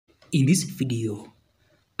In this video,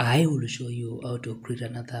 I will show you how to create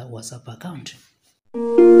another WhatsApp account.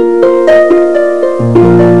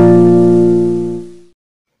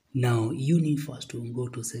 Now, you need first to go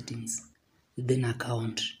to settings, then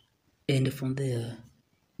account, and from there,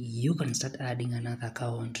 you can start adding another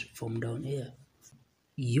account from down here.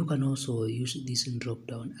 You can also use this drop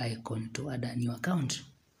down icon to add a new account.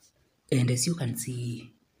 And as you can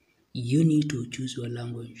see, you need to choose your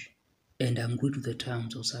language and agree to the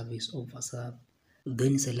terms of service of WhatsApp.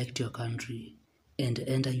 Then select your country and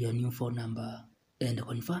enter your new phone number and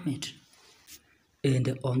confirm it.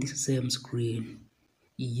 And on this same screen,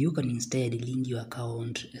 you can instead link your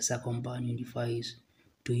account as a companion device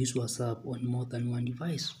to use WhatsApp on more than one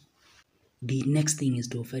device. The next thing is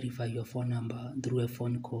to verify your phone number through a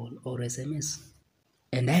phone call or SMS.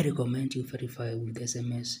 And I recommend you verify with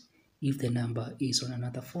SMS if the number is on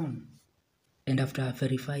another phone. And after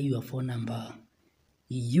verify your phone number,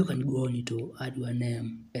 you can go on to add your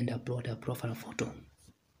name and upload a profile photo.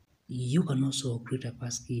 You can also create a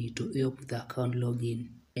passkey to help with the account login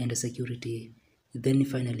and security. Then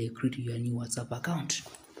finally create your new WhatsApp account.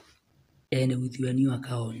 And with your new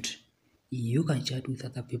account, you can chat with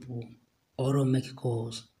other people or make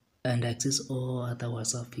calls and access all other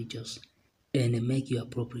WhatsApp features and make your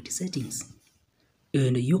appropriate settings.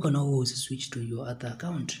 And you can always switch to your other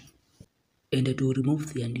account. And to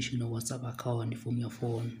remove the additional WhatsApp account from your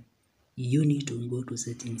phone, you need to go to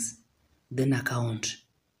settings, then account,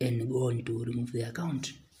 and go on to remove the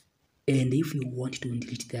account. And if you want to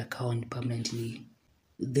delete the account permanently,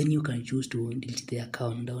 then you can choose to delete the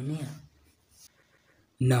account down here.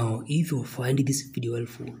 Now, if you find this video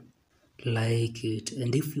helpful, like it,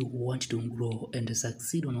 and if you want to grow and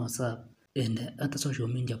succeed on WhatsApp and other social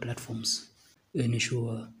media platforms,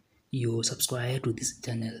 ensure you subscribe to this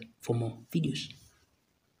channel for more videos.